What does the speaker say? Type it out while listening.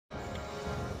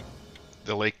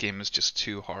The late game is just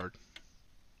too hard.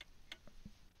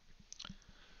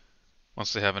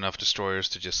 Once they have enough destroyers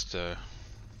to just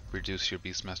reduce your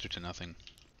Beastmaster to nothing.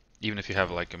 Even if you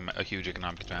have like a huge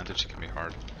economic advantage, it can be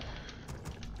hard.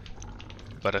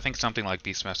 But I think something like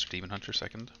Beastmaster Demon Hunter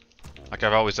second. Like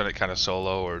I've always done it kind of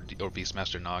solo or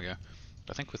Beastmaster Naga.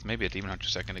 But I think with maybe a Demon Hunter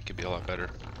second, it could be a lot better.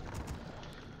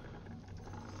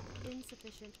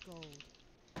 Insufficient gold.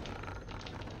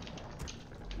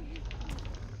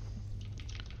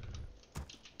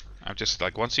 I'm just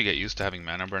like, once you get used to having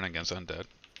mana burn against undead,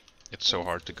 it's so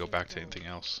hard to go back to anything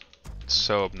else. It's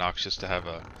so obnoxious to have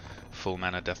a full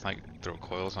mana Death Knight throw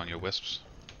coils on your wisps.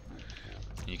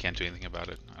 You can't do anything about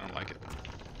it. I don't like it.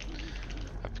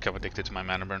 I've become addicted to my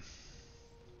mana burn.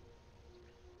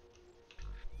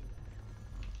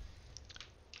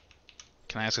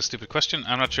 Can I ask a stupid question?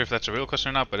 I'm not sure if that's a real question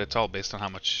or not, but it's all based on how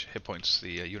much hit points the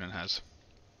unit has.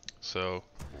 So,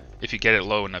 if you get it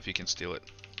low enough, you can steal it.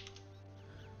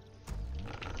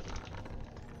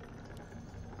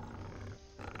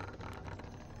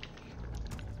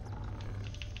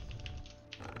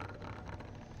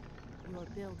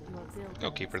 Go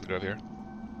Keeper of the Grove here.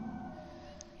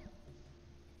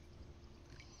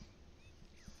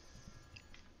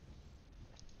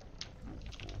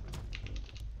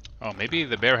 Oh, maybe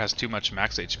the bear has too much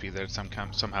max HP that it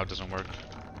somehow doesn't work.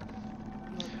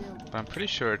 But I'm pretty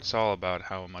sure it's all about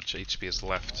how much HP is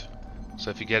left. So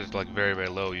if you get it like very, very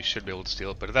low, you should be able to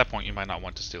steal it. But at that point, you might not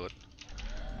want to steal it.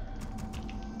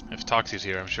 If Toxie's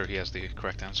here, I'm sure he has the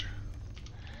correct answer.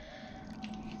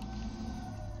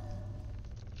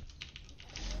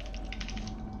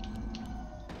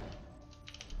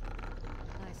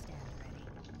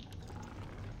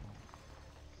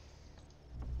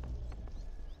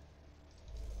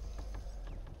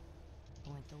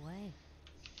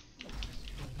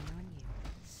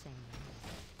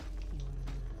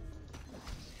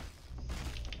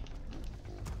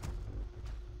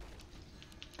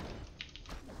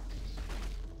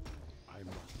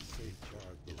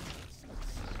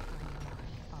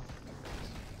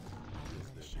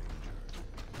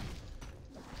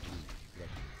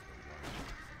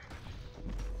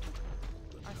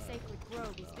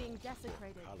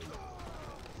 Desecrated.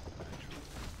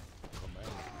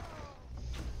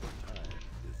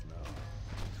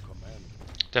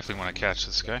 Definitely want to catch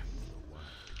this guy.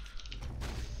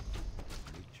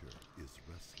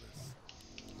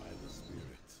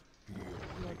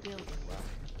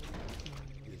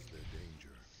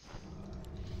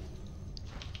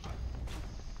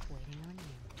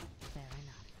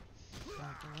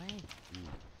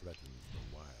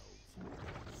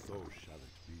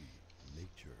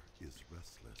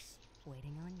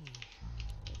 Waiting on you.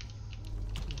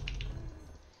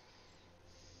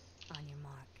 On your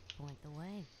mark, point the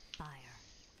way. Fire.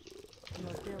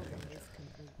 Your building is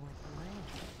complete. Point the way.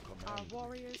 Our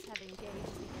warriors have engaged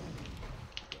the enemy.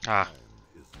 Ah.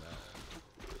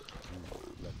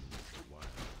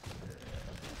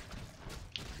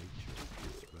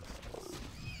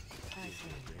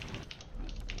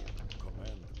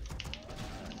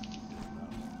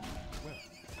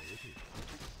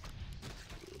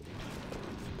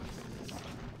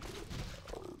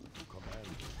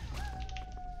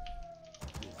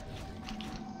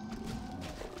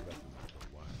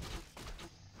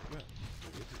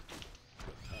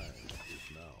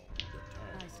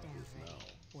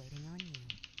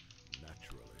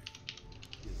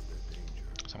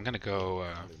 So I'm gonna go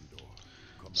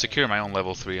secure my own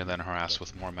level 3 and then harass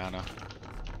with more mana.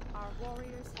 Our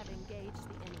warriors have engaged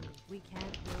the enemy. We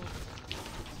can't build.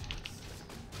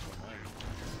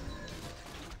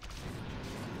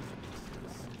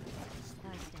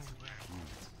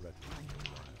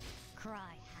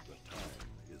 Cry havoc.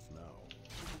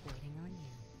 Waiting on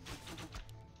you.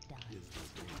 Done.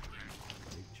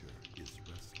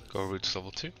 Go roots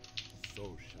level 2.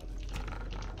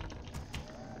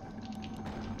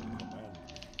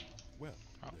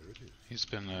 He's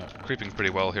been creeping pretty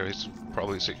well here. He's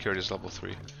probably secured his level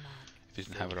 3 if he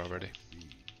didn't have it already.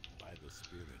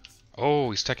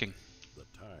 Oh, he's teching.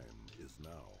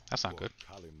 That's not good.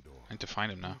 I need to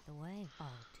find him now.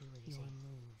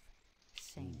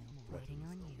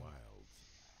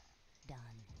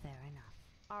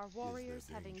 Our warriors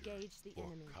have engaged the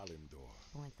enemy.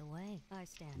 Point the way. I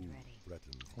stand ready.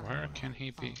 Where can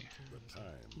he be?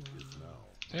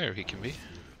 There he can be.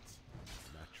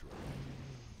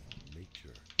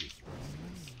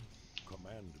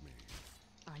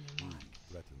 On your mark.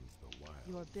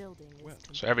 Your building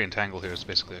is So every entangle here is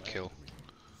basically a kill.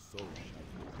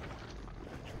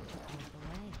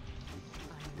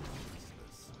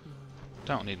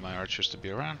 Don't need my archers to be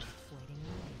around.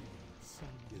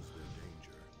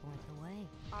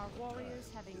 Our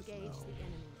warriors have engaged the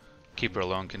enemy. Keeper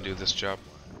alone can do this job.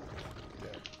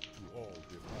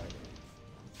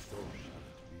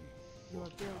 Your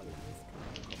building is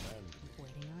complete.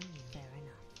 Waiting on you. Fair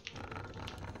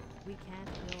enough. We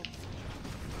can't build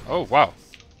Oh wow,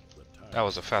 that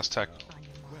was a fast tech. on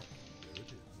your mark.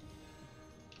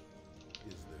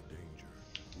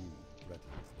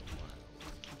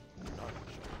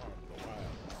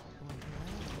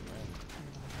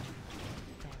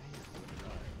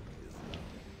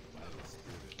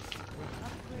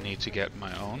 Need to get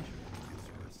my own.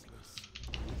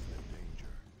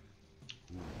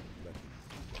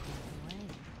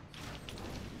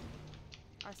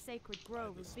 Our sacred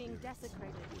grove is being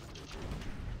desecrated.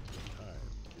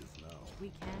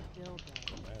 We can't build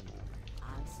there.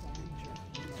 I'll stand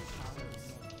here.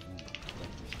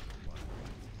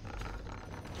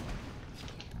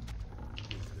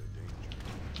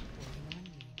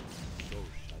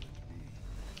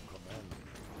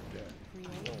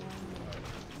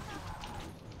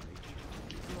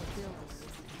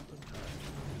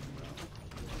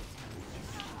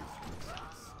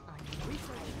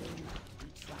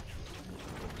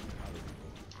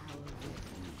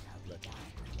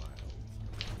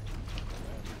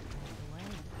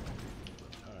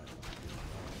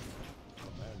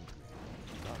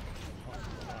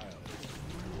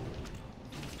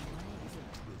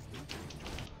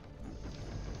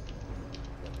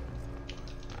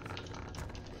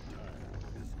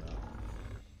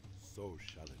 So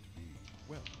shall it be.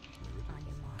 Well, On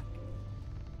your mark.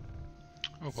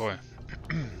 Oh boy,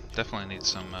 definitely need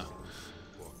some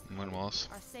moon walls.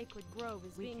 Our sacred grove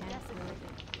is being desecrated.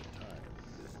 the time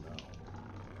is now.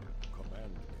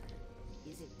 Command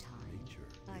me. Is it time? Nature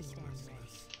I is stand ready.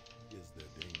 restless. Is there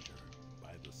danger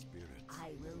by the spirits?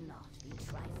 I will not be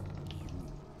trifled with.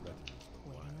 Threatens the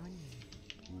Waiting wild. on you.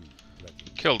 Who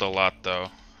threatens Killed a lot though.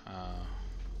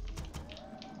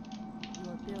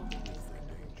 Your building is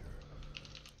complete. danger?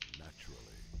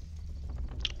 Naturally.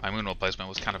 My moon wall placement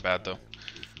was kind of bad though. Is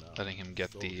now. Letting him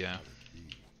get So the shall it be.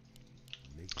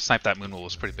 Nature snipe that moon wall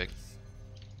was pretty big.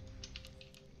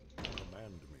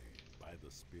 command me by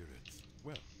the spirits.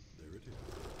 Well, there it is.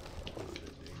 Is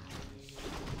there danger?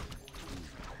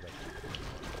 Who threatens the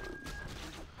wild?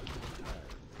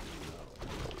 Time is now.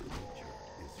 Nature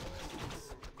is restless.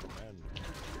 Command me.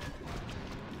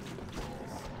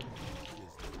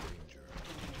 Is there danger?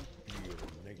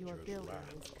 Feel Your nature's building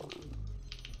wrath. is complete.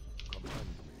 Command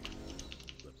me.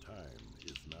 The time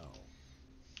is now.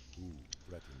 Who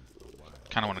threatens the wild?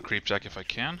 Kind of want to creep jack if I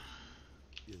can.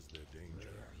 Is there danger?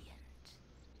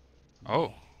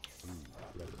 Oh, Who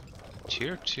threatens the wild?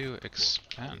 tier 2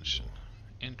 expansion.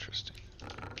 Interesting.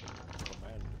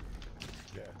 Command me.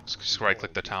 Death Let's just right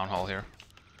click the town hall here.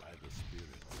 by the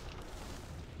spirits.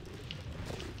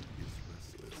 Is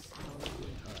restless.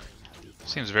 Time is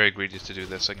Seems very greedy to do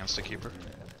this against the keeper.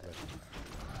 threatened.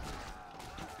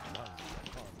 None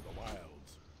shall harm the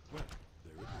wilds. Well,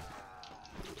 there it is.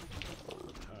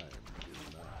 The time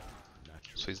is now.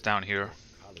 Natural. So he's down here.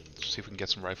 Calendar. See if we can get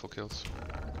some rifle kills.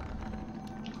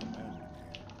 Command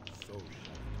me. So shall it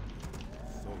be.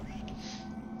 So shall it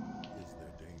be. Is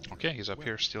there danger? Okay, he's up Well,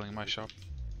 here stealing my shop.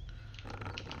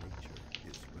 nature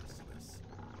is restless.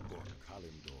 For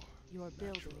Kalendor. Your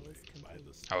building is By complete.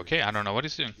 the spirits. Okay, I don't know what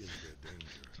he's doing. Is there danger?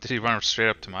 Did he run straight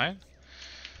up to mine?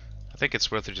 I think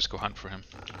it's worth it just go hunt for him.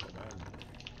 Command me.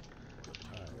 The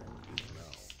time is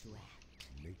now.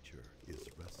 Nature is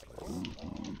restless. Who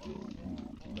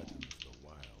threatens the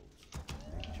wilds?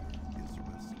 Nature is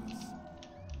restless.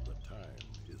 The time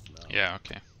is now. Yeah,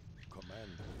 okay. Command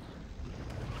me.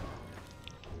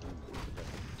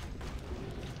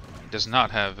 Does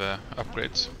not have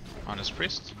upgrades on his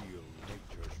priest. Feel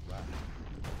nature's wrath.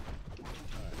 The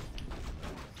time is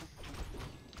now.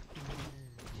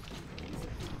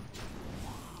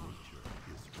 Nature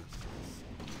is restless.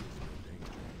 Is there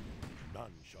danger?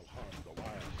 None shall harm the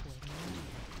wild.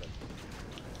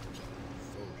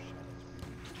 So shall it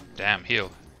be. Damn,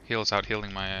 heal. Heal's out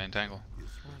healing my entangle. Is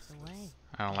Point the way.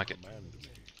 I don't like it. command me.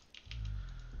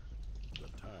 The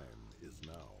time is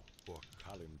now for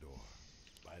Kalendor.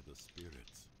 By the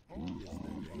spirits. Is there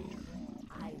danger?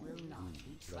 I will not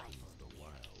be Threatens the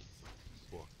wilds.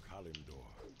 For Kalendor.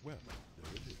 Well,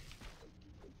 there it is.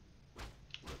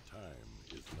 The time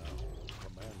is now.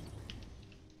 Command me.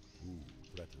 Who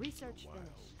threatens Research the wilds?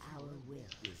 finished. Our will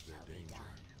Is there shall be danger?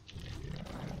 done.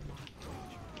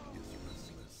 Nature is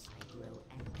restless. I grow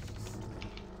anxious.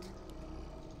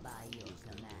 By your Is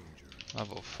there command. danger?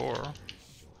 Level 4.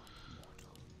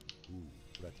 Who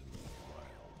threatens the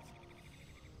wilds?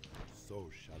 So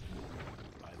shall it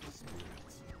be by the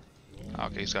spirits.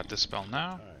 Okay, he's got this spell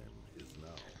now. Time is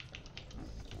now.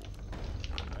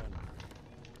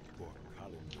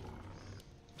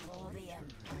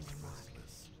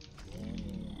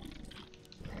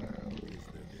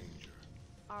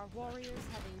 warriors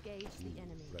have engaged the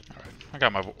enemy. Alright, I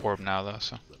got my orb now though,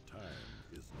 so. The time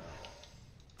is now.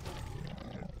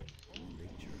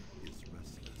 Nature is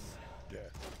restless.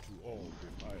 Death to all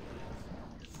defilers.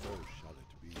 So shall it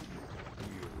be.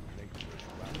 Feel nature's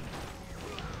wrath.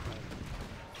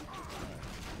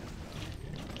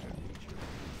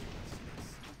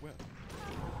 Well.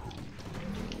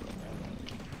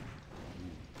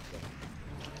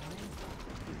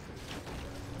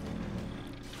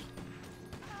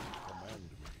 Command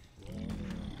me. The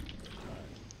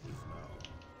time is now.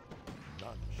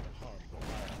 None shall harm the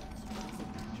wilds.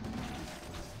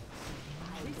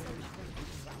 Research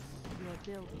your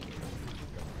building is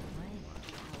underway.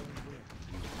 Nature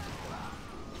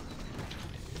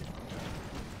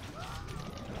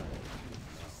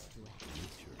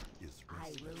is restless.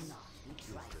 I will not be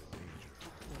trifled.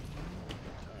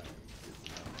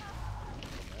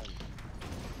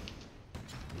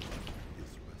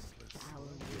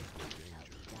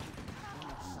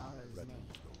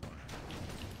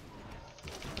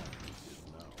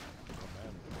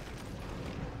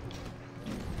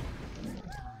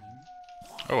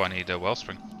 Oh, I need a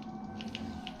wellspring.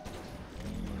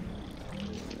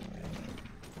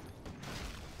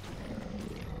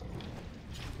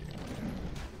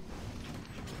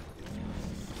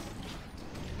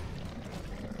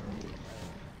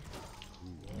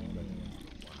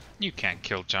 You can't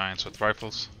kill giants with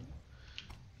rifles.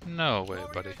 No way,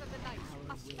 buddy.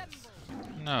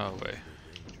 No way.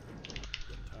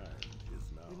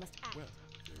 We must act. Well,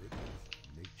 there it is.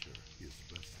 Nature is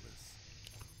restless.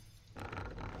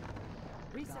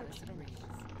 Research finished.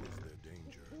 Is there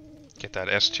danger? Get that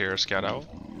S tier scout owl.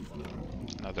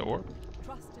 Another orb.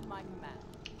 Trust in my command.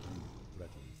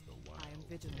 Threatens the wild. I am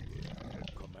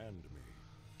vigilant. Command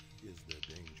me. Is there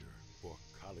danger for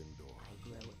Kalindor?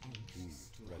 Who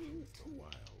threatens the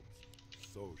wilds?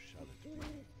 So shall it be.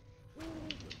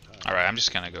 Alright, I'm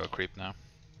just gonna go creep now.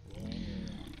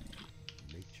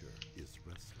 Nature is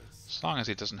restless. As long as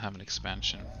he doesn't have an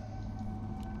expansion.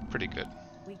 Pretty good.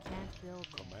 We can't build.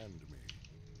 Command me.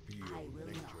 Feel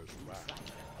nature's wrath.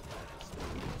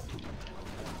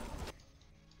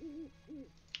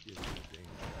 Is there danger?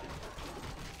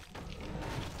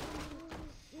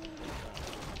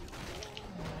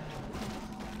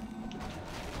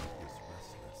 Is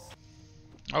restless.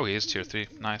 Oh, he is tier 3.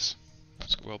 Nice.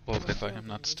 That's well played by him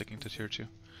not sticking to tier 2.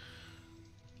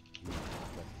 We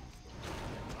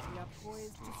are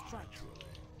poised to strike.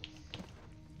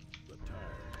 The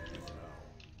time is now.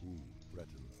 Who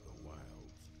threatens the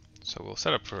wilds? So we'll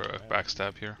set up for a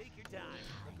backstab here.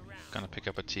 Gonna pick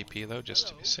up a TP though, just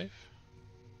to be safe.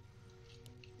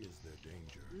 Is there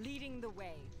danger? Leading the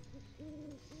way.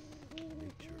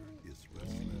 Nature is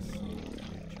restless.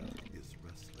 Nature is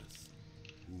restless.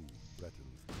 Who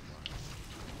threatens the wilds?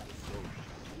 So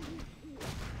shall it be.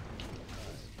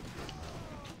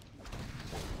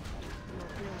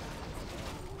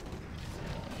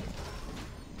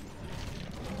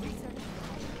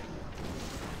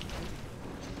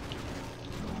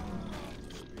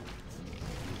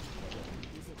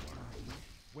 The time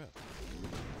is well.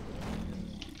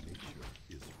 Nature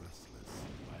is restless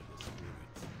by the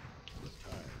spirits. The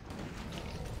time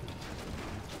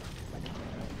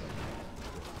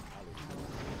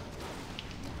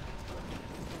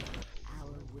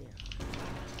Our will.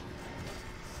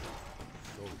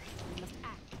 so shall We must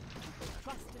act.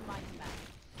 Trust in my command.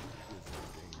 is there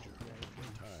danger. The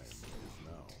time is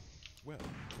now. Well.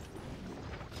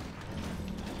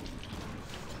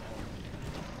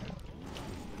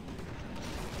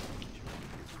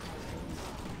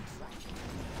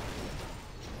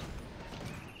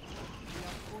 We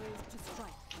are poised to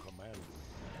strike. Command me.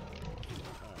 The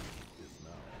time is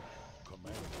now.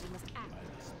 Command We me must act. by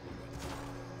the spirits.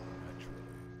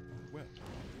 Naturally. Well,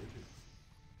 there it is.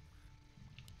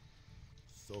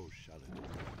 So shall it be.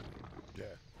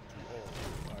 Death to all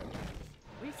violence.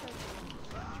 Research.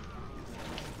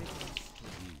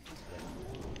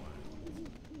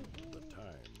 The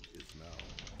time is now.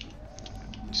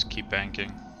 Just keep banking.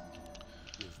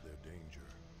 Is there danger?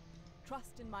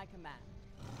 Trust in my command.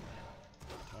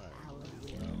 The time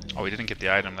is now. Oh, we didn't get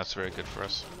the item. That's very good for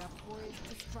us. We are poised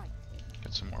to strike.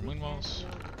 Get some more moon walls.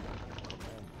 Command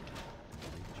me.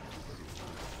 Nature is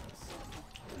restless.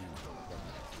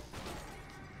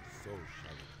 So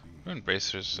shall it be. Moon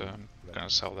bracers. Gonna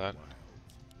sell that.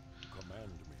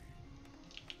 Command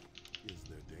me. Is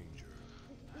there danger?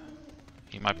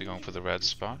 He might be going for the red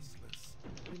spot. Restless.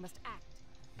 We must act.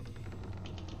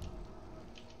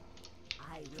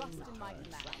 Trust in my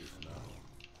command. Is now.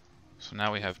 So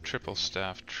now we have triple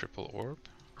staff, triple orb.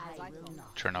 As I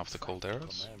thought. Turn off the cold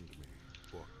arrows. Command me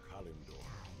for Kalindor.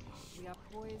 We are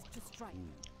poised to strike. Who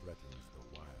threatens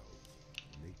the wilds?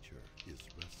 Nature is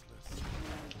restless.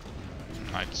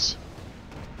 Nice.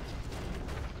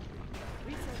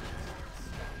 Research.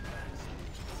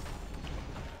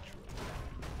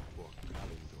 For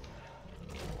Kalendor.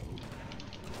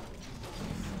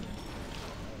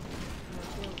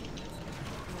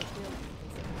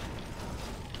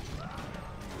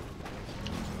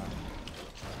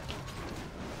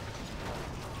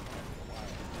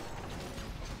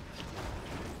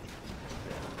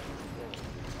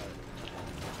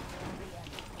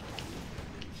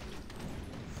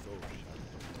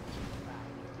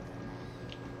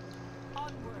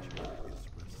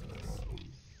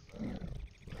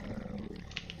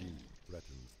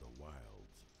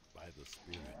 The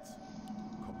spirits,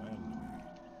 command me.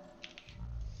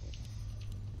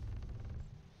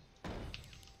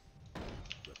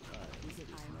 The time is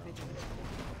now.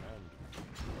 Command me.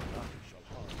 None shall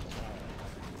harm the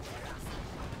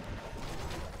wilds.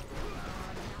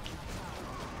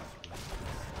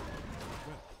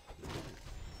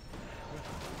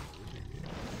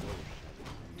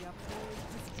 We are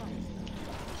poised to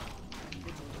strike.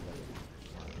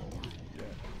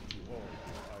 Death to all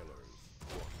defilers.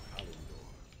 For Kalendor,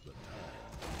 the time.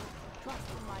 Trust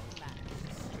in my command.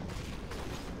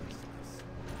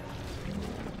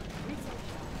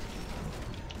 Research.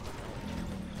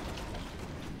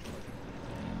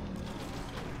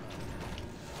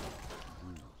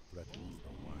 Who threatens the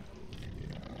wild?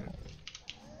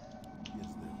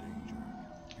 Is there danger?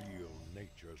 Feel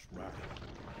nature's wrath.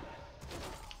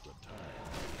 The time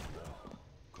is now.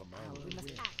 Command We must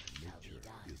me. act. Nature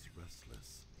is restless.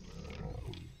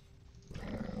 Who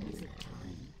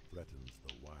threatens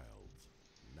the wilds?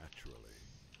 Naturally.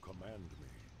 Command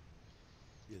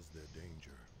me. Is there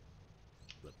danger?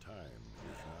 The time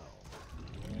is now.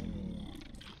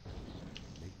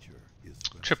 Nature is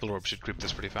restless. Triple orb should creep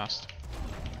this pretty fast.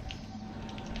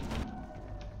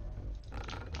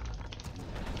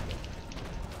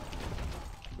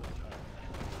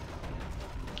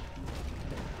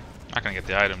 Not gonna get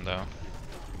the item though.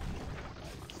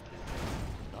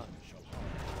 None shall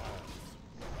harm the wilds.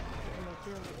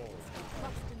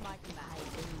 Trust in my command.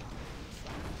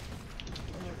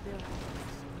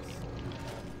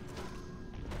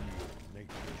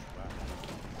 Nature's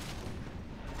wrath.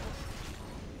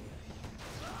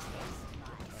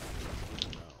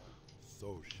 Now,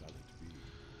 so shall it be.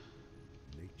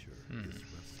 Nature is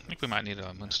restless. I think we might need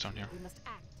a moonstone here. We must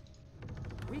act.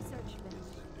 Research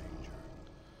finished. Danger.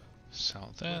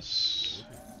 Sell this.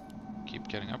 Keep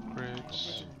getting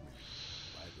upgrades.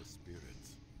 By the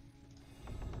spirits.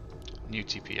 New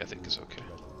TP I think is okay.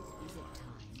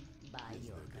 By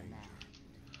your command.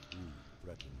 Who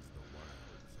threatens the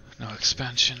wilds? No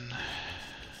expansion.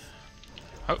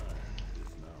 Oh, Is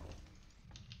now.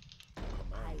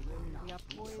 I Command will not. We are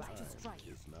poised to strike.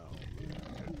 is now.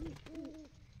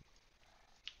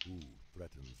 Who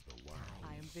threatens the wilds?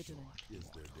 I am vigilant. Is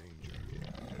there danger?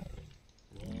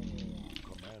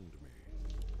 Command me.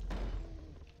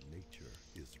 Nature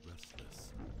is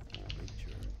restless.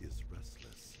 Nature is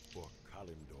restless. For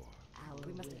Kalendor.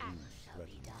 We must act.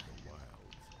 Threatens the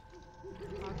wilds.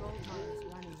 Our gold mine is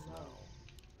running Now, low.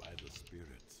 by the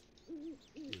spirits.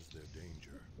 Is there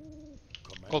danger?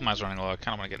 Command gold mine's running low. I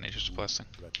kind of want to get Nature's Blessing.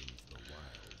 threatens the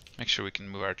wilds. Make sure we can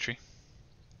move our tree.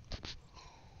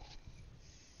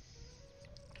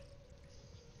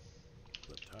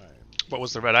 The time. What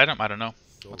was the red item? I don't know.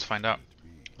 So Let's find shall out. it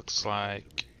be. Looks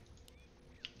like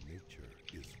Nature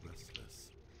is restless.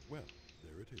 Well,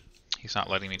 there it is. he's not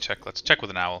letting me check. Let's check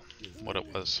with an owl what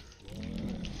it was. Nature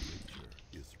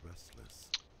is restless.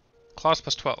 Claws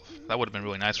plus 12. That would have been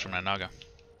really nice for my Naga.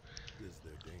 Is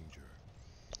there danger?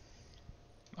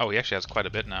 Oh, he actually has quite a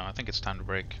bit now. I think it's time to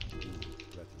break. Who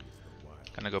threatens the wild?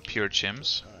 Gonna go pure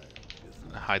chims Time is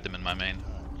and hide them in my main. now.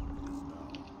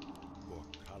 For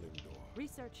Kalendor.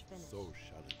 Research finished. So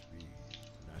shall it be.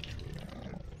 Naturally.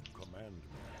 Command me.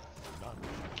 None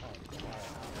shall harm the wild.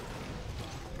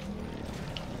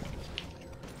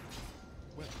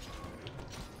 Well,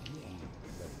 who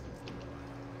threatens the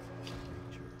wilds?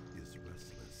 Nature is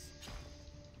restless.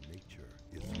 Nature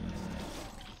is restless.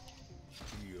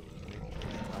 Feel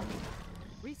nature's power.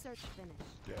 Research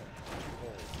finished. Death to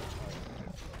all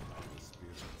defilers. By the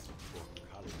spirits. For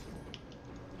Kalendor.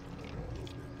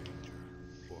 Is there danger?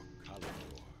 For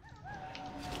Kalendor.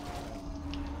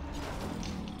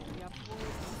 We are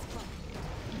poised to strike.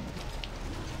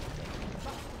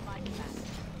 Trust in my command.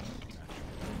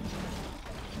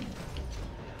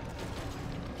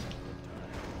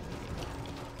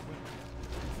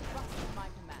 Trust in my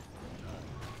command. Time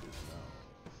is now.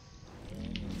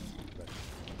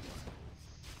 Threatens the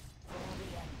wilds.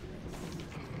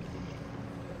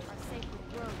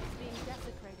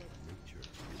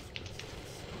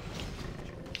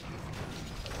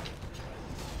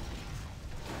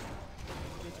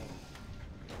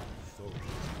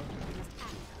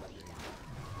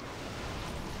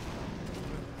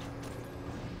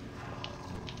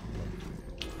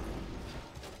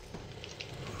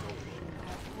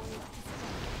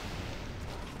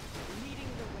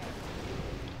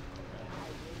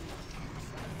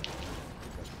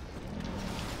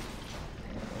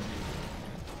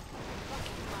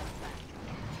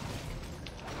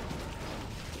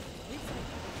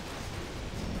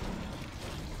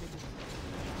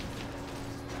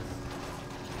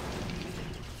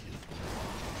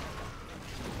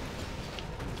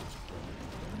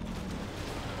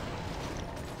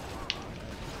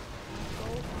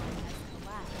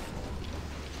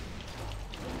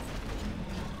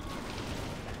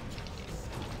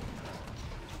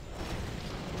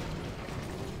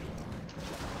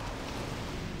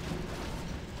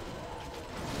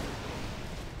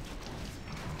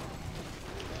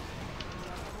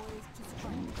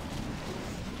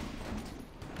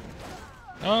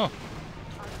 Oh!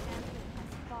 Our champion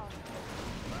has fallen.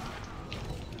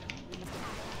 We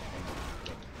must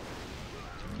act.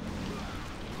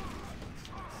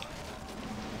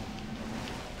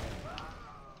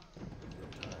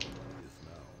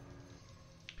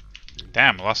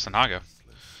 Damn, lost the Naga.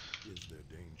 Restless is their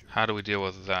danger. How do we deal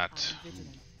with that? I'm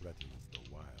vigilant. Threatens the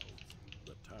wilds.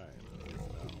 The time is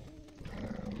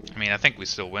now. I mean, I think we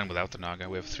still win without the Naga.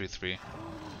 We have 3-3.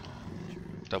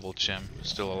 Double Chim.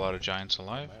 Still a lot of giants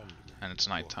alive. And it's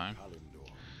nighttime.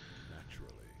 Kalendor,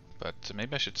 naturally, But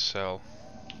maybe I should sell.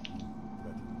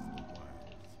 threatens the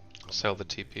wilds. Sell the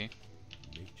TP.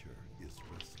 Nature is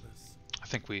restless. I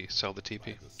think we sell the By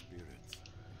TP. the spirits.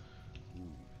 Who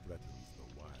threatens the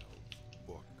wilds?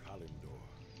 For Kalendor,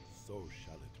 so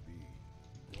shall it be.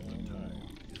 The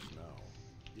time is now.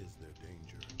 Is there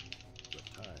danger? The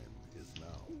time is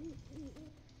now.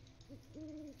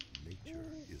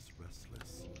 Nature is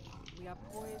restless. We are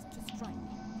poised to strike.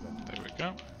 There we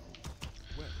go.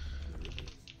 Well, there it is.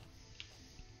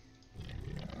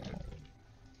 Is there danger?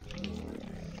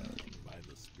 By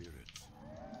the spirits.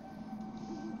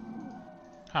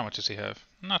 How much does he have?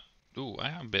 Not. Ooh, I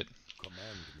have a bit.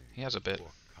 Command me. He has a bit.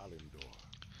 For Kalendor.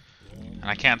 And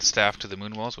I can't staff to the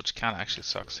moon walls, which kind of actually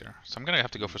sucks here. So I'm gonna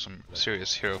have to go for some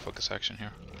serious hero focus action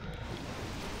here.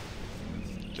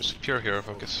 Just pure hero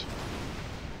focus.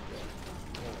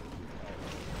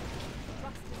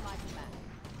 Trust in my command.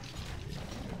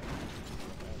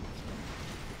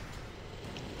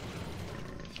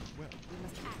 Well, We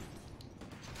must act.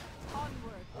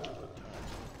 Onward. the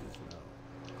time is now.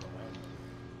 Command me.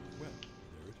 Well,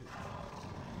 there it is.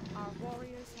 Our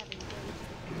warriors have engaged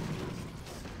the enemy.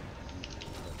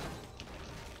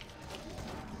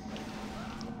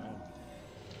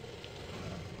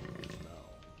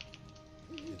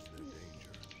 Is there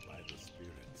danger? By the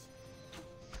spirits.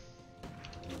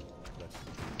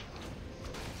 Restless.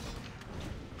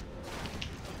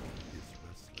 Is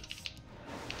restless.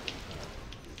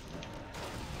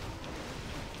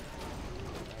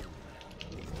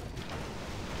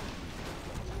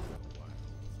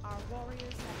 Our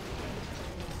warriors have engaged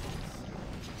the enemy.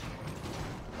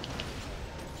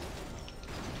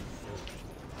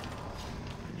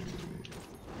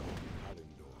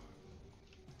 Kalendor.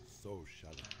 So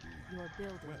shall it be. Your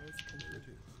building Well, is there complete. it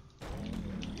is.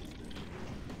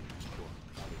 For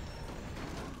Kalendor.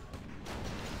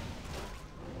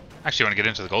 Actually, I want to get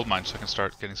into the gold mine so I can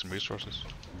start getting some resources.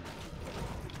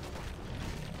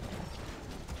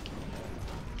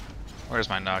 Where's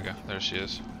my Naga? There she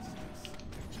is.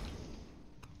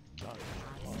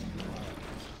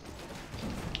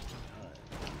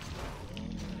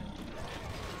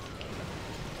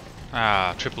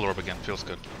 Ah, triple orb again. Feels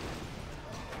good.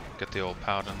 Get the old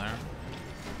pout in there.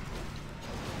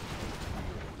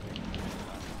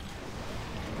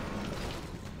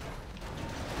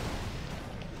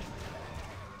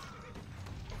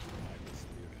 By the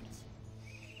spirits.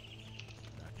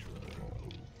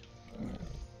 Naturally.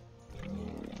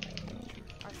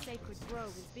 Our sacred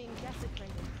grove is being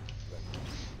desecrated.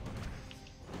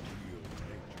 Feel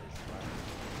nature's wrath.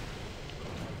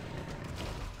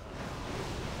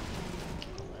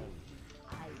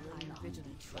 I will be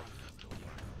vigilant.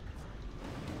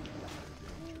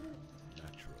 Danger.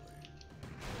 Naturally.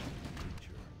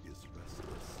 Nature is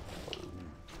restless.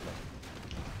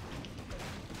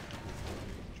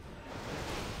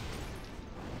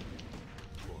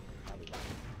 For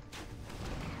Kalendor.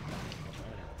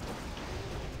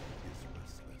 Is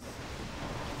restless.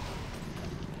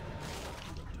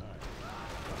 The time.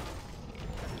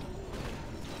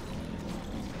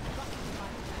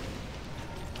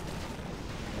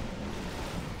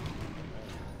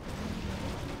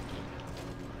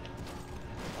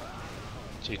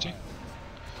 GG.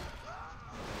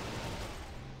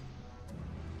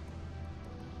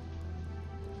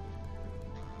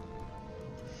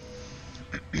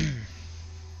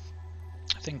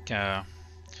 I think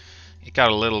it got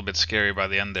a little bit scary by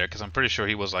the end there because I'm pretty sure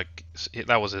he was like,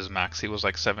 that was his max. He was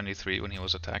like 73 when he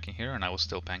was attacking here and I was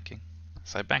still banking.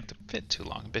 So I banked a bit too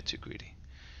long, a bit too greedy.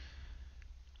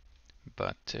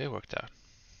 But it worked out.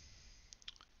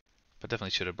 But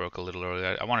definitely should have broke a little early.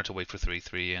 I wanted to wait for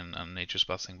 3-3 and Nature's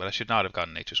Blessing, but I should not have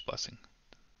gotten Nature's Blessing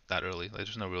that early.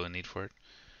 There's no real need for it.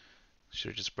 Should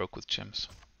have just broke with Chimps.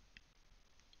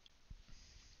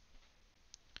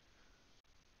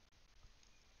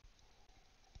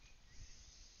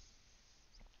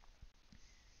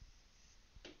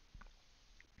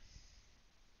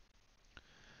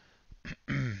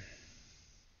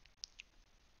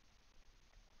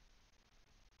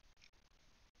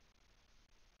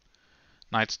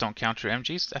 Knights don't counter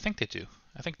MGs? I think they do.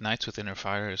 I think Knights with Inner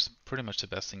Fire is pretty much the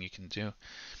best thing you can do.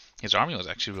 His army was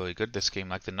actually really good this game.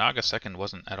 Like the Naga second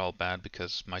wasn't at all bad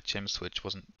because my Chim switch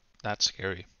wasn't that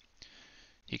scary.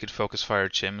 He could focus fire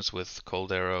Chims with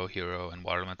Cold Arrow, Hero, and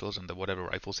Water Elementals and the whatever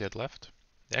rifles he had left.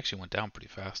 They actually went down pretty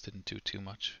fast, didn't do too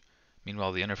much.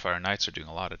 Meanwhile, the Inner Fire Knights are doing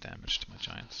a lot of damage to my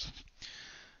Giants.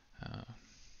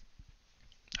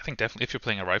 I think definitely if you're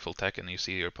playing a rifle tech and you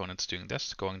see your opponents doing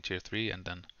this, going tier 3 and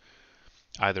then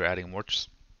either adding warts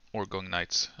or going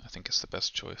Knights, I think is the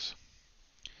best choice.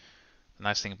 The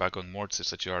nice thing about going Morts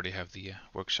is that you already have the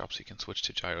workshops, you can switch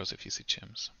to gyros if you see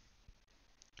Chims.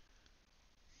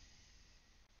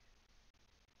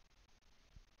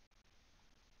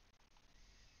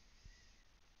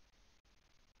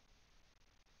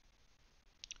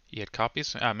 He had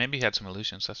copies? Maybe he had some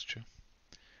illusions, that's true.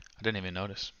 I didn't even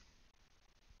notice.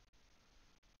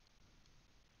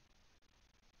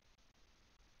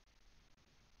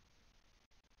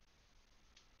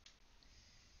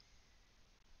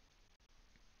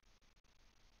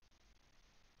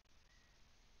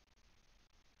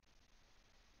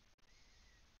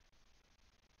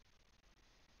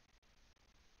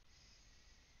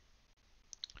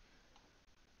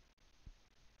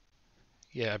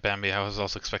 Yeah, Bambi, I was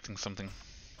also expecting something.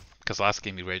 Because last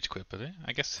game he rage quit, but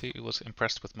I guess he was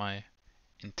impressed with my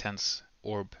intense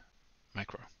orb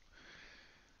micro.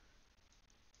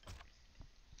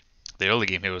 The early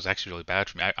game here was actually really bad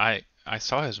for me. I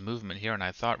saw his movement here and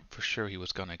I thought for sure he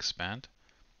was going to expand.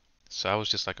 So I was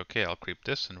just like, okay, I'll creep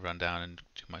this and run down and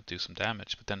might do some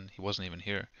damage. But then he wasn't even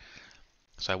here.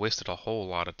 So I wasted a whole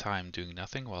lot of time doing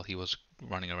nothing while he was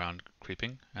running around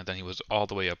creeping. And then he was all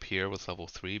the way up here with level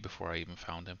 3 before I even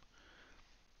found him.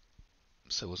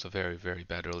 So it was a very, very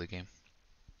bad early game.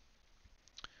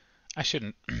 I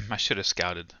shouldn't. I should have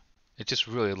scouted. It just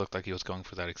really looked like he was going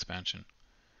for that expansion.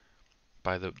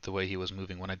 By the way he was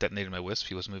moving. When I detonated my wisp,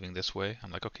 he was moving this way.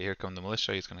 I'm like, okay, here come the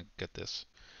militia, he's gonna get this.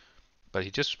 But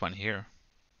he just went here.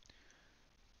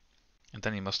 And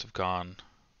then he must have gone...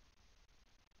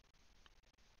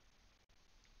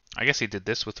 I guess he did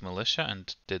this with militia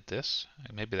and did this.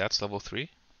 Maybe that's level 3?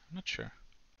 I'm not sure.